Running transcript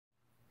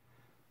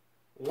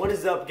What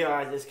is up,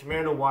 guys? It's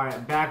Commander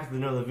Wyatt back with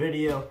another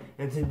video,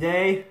 and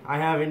today I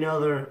have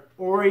another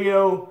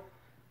Oreo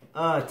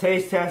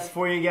taste test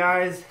for you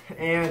guys.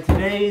 And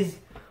today's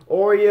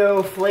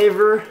Oreo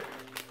flavor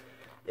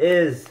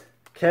is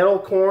kettle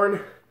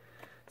corn.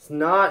 It's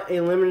not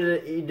a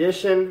limited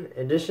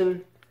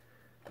edition,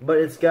 but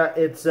it's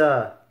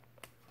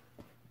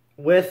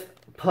with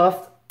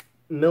puffed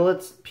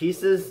millets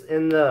pieces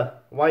in the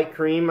white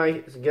cream,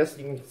 I guess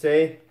you can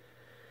say,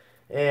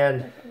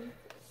 and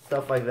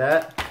stuff like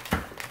that.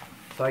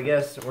 So I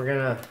guess we're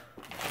gonna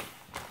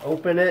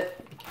open it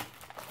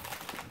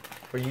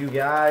for you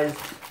guys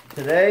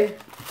today.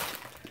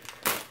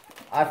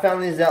 I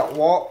found these at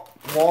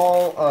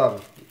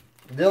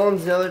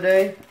Dillon's the other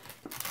day.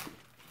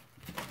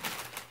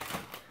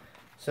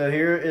 So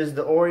here is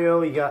the Oreo.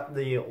 We got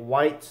the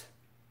white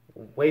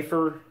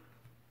wafer.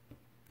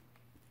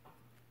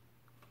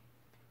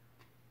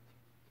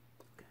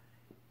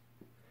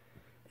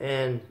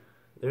 And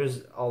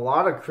there's a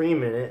lot of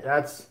cream in it.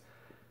 That's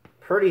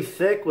pretty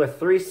thick with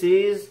 3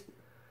 C's.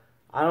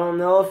 I don't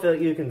know if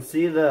you can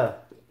see the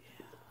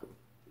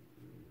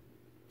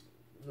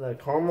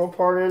caramel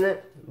part in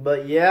it,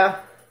 but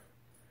yeah.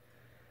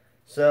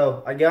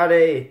 So I got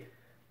a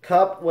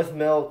cup with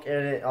milk in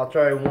it. I'll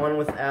try one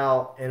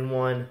without and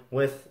one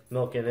with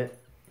milk in it.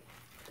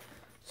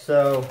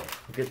 So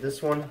get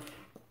this one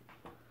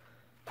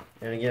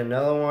and get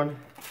another one.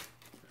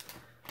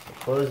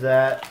 Close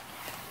that.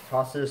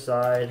 Toss it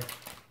aside.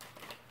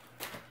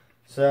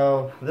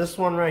 So this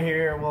one right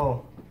here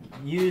we'll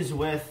use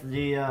with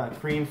the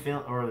cream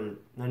fill or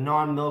the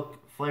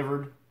non-milk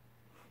flavored.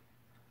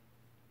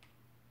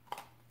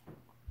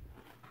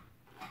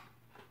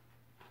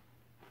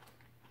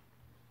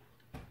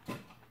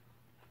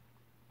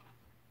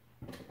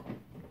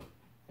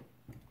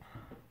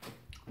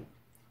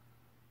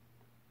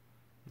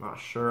 Not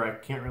sure. I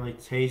can't really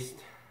taste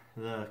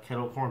the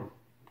kettle corn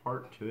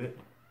part to it.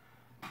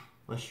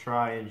 Let's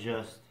try and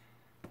just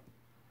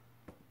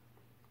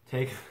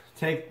take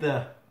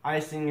the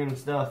icing and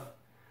stuff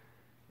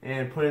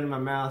and put it in my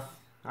mouth.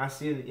 I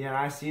see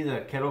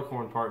the kettle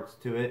corn parts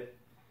to it,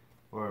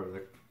 or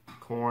the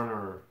corn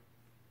or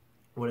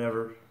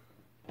whatever.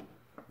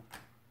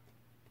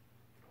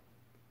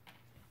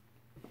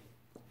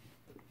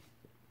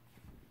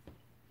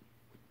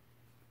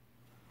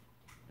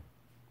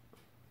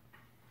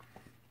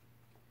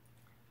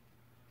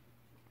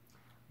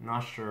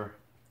 Not sure.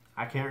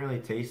 I can't really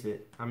taste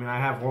it. I mean, I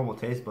have horrible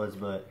taste buds,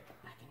 but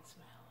I can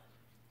smell it.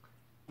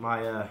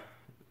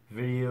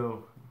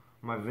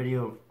 my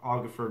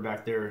videographer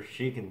back there,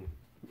 she can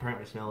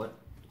apparently smell it.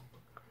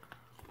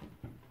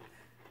 I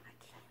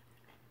can't.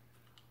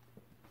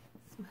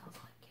 It smells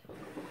like it.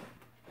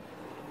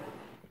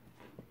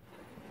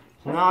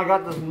 So now I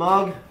got this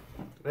mug,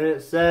 and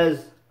it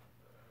says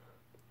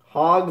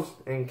Hogs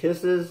and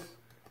Kisses.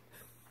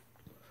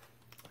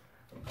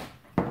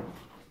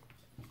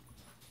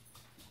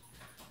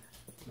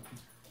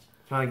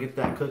 Trying to get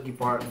that cookie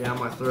part down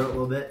my throat a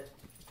little bit.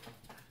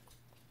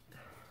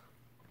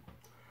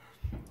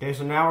 Okay,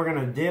 so now we're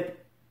gonna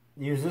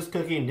use this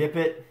cookie and dip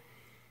it.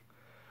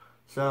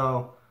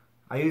 So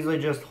I usually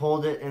just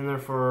hold it in there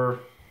for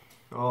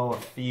a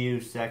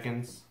few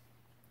seconds.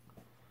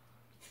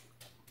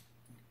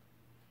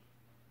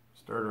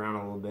 Stir it around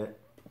a little bit.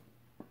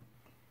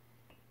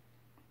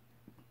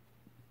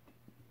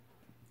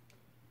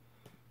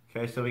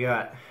 Okay, so we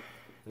got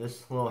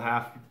this little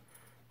half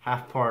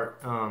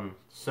part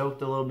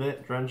soaked a little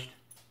bit, drenched.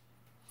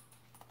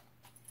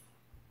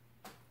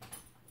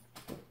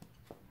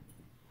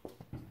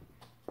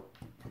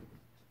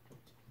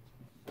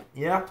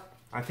 Yeah,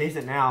 I taste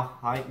it now.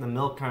 I like the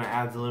milk kind of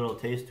adds a little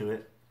taste to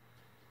it.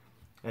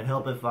 It'd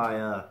help if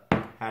I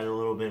had a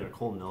little bit of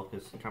cold milk.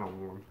 It's kind of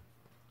warm.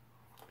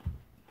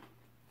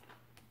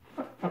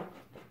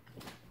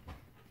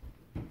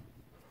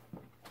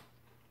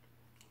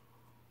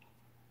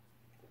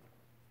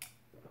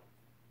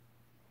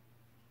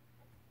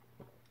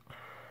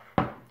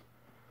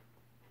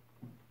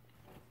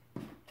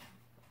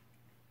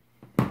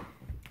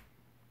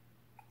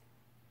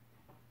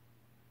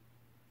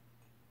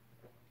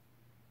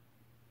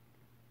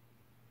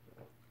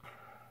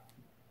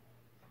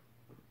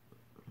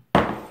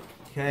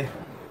 Okay,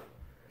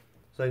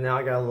 so now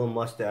I got a little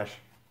mustache.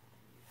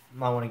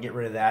 Might want to get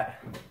rid of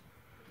that.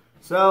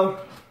 So,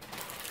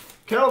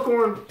 kettle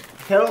corn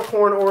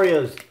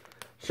Oreos.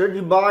 Should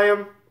you buy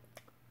them?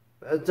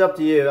 It's up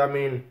to you. I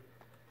mean,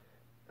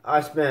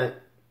 I spent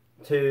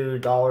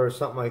 $2,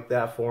 something like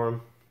that for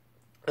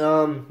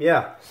them.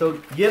 Yeah, so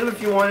get them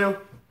if you want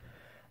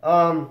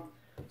to.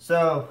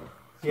 So,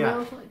 yeah.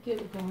 Smells like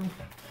kettle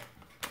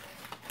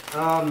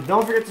corn.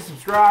 Don't forget to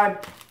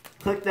subscribe.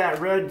 Click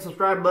that red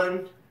subscribe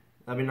button.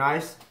 That'd be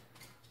nice.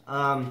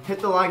 Hit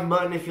the like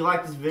button if you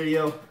like this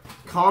video.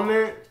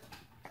 Comment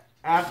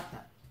hashtag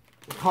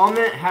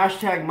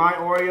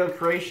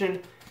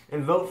 #MyOreoCreation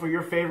and vote for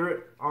your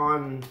favorite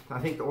on, I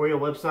think, the Oreo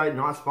website.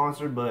 Not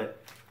sponsored,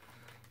 but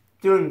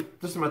this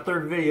is my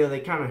 3rd video. They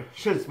kind of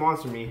should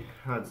sponsor me,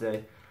 I'd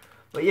say.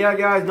 But yeah,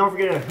 guys, don't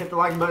forget to hit the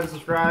like button,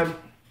 subscribe,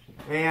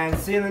 And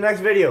see you in the next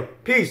video.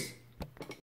 Peace.